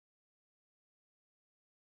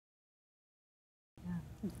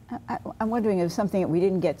I'm wondering if something that we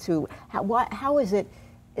didn't get to, how is it,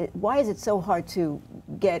 why is it so hard to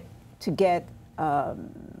get,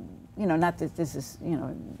 you know, not that this is, you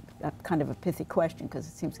know, a kind of a pithy question because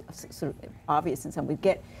it seems sort of obvious in some way,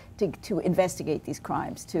 get to investigate these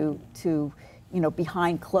crimes, to you know,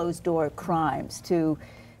 behind closed door crimes, to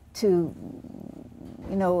you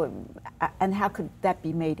know, and how could that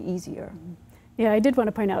be made easier? Yeah, I did want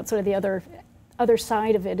to point out sort of the other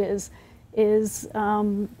side of it is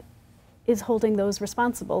holding those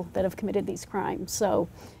responsible that have committed these crimes. So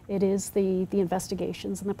it is the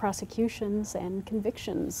investigations and the prosecutions and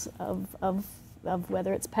convictions of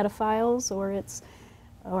whether it's pedophiles or it's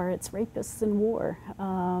rapists in war.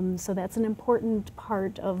 So that's an important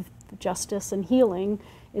part of justice and healing,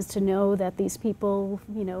 is to know that these people,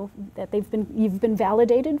 you know, that you've been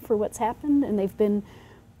validated for what's happened, and they've been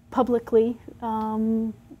publicly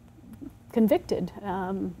convicted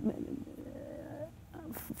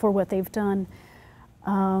for what they've done.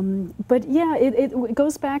 But yeah, it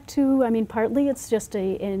goes back to, I mean, partly it's just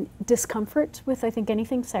a discomfort with, I think,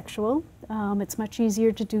 anything sexual. It's much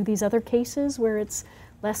easier to do these other cases where it's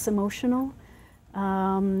less emotional,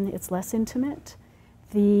 it's less intimate.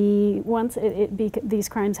 These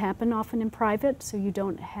crimes happen often in private, so you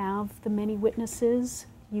don't have the many witnesses.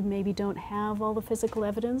 You maybe don't have all the physical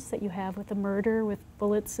evidence that you have with a murder, with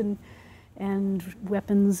bullets and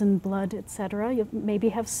weapons and blood, etc. You maybe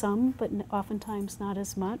have some, but oftentimes not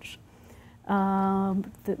as much.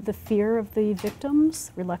 The fear of the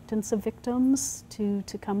victims, reluctance of victims to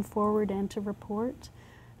come forward and to report,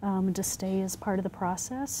 to stay as part of the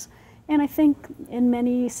process. And I think in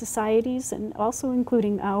many societies, and also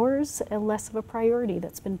including ours, less of a priority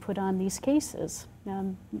that's been put on these cases.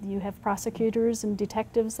 You have prosecutors and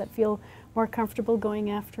detectives that feel more comfortable going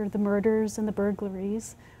after the murders and the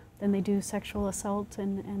burglaries than they do sexual assault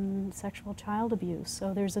and sexual child abuse.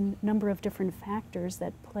 So there's a number of different factors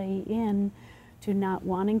that play in to not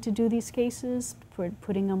wanting to do these cases,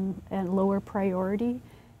 putting them at lower priority,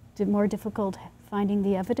 more difficult finding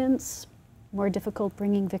the evidence, more difficult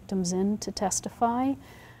bringing victims in to testify,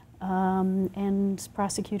 and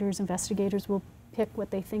prosecutors, investigators will pick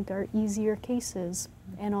what they think are easier cases,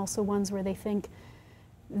 and also ones where they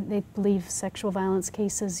believe sexual violence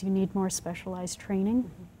cases, you need more specialized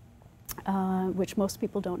training, which most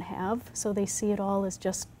people don't have, so they see it all as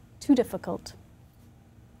just too difficult.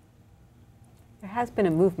 There has been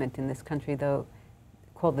a movement in this country, though,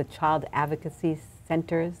 called the Child Advocacy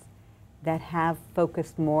Centers, that have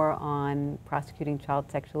focused more on prosecuting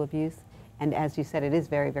child sexual abuse. And as you said, it is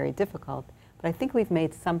very, very difficult. But I think we've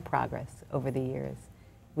made some progress over the years.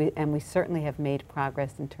 We certainly have made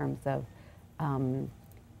progress in terms of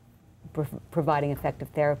providing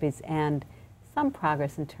effective therapies, and some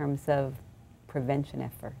progress in terms of prevention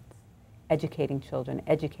efforts, educating children,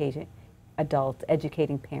 educating adults,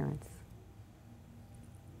 educating parents.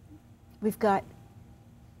 We've got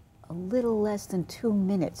a little less than 2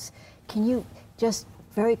 minutes. Can you just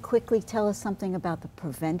very quickly tell us something about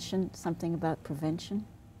prevention?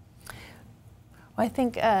 Well, I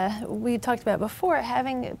think we talked about before,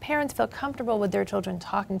 having parents feel comfortable with their children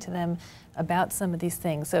talking to them about some of these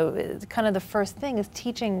things. So kind of the first thing is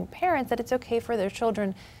teaching parents that it's okay for their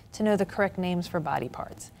children to know the correct names for body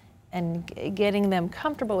parts, and getting them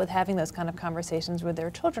comfortable with having those kind of conversations with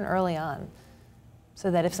their children early on, so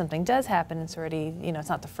that if something does happen, it's already, you know, it's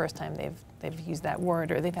not the first time they've used that word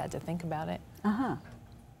or they've had to think about it.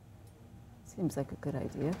 Seems like a good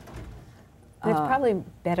idea. It's probably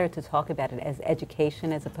better to talk about it as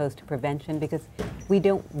education as opposed to prevention, because we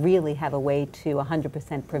don't really have a way to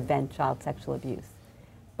 100% prevent child sexual abuse.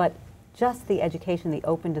 But just the education, the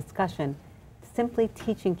open discussion, simply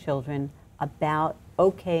teaching children about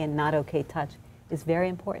okay and not okay touch is very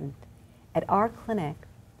important. At our clinic,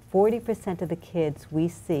 40% of the kids we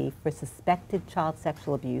see for suspected child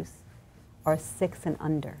sexual abuse are 6 and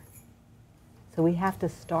under. So we have to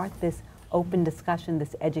start this open discussion,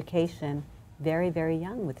 this education, very, very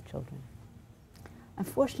young with children.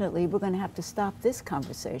 Unfortunately, we're going to have to stop this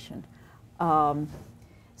conversation.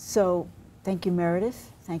 So thank you,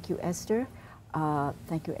 Meredith. Thank you, Esther.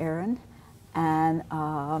 Thank you, Erin. And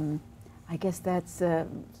I guess that's,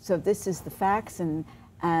 so this is the facts, and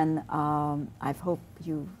I hope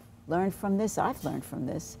you learned from this. I've learned from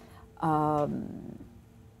this.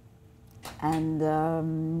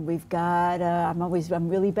 And we've got, I'm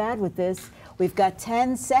really bad with this. We've got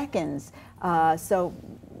 10 seconds. So,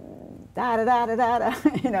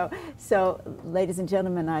 you know. So, ladies and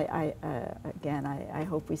gentlemen, again, I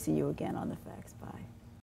hope we see you again on the Facts. Bye.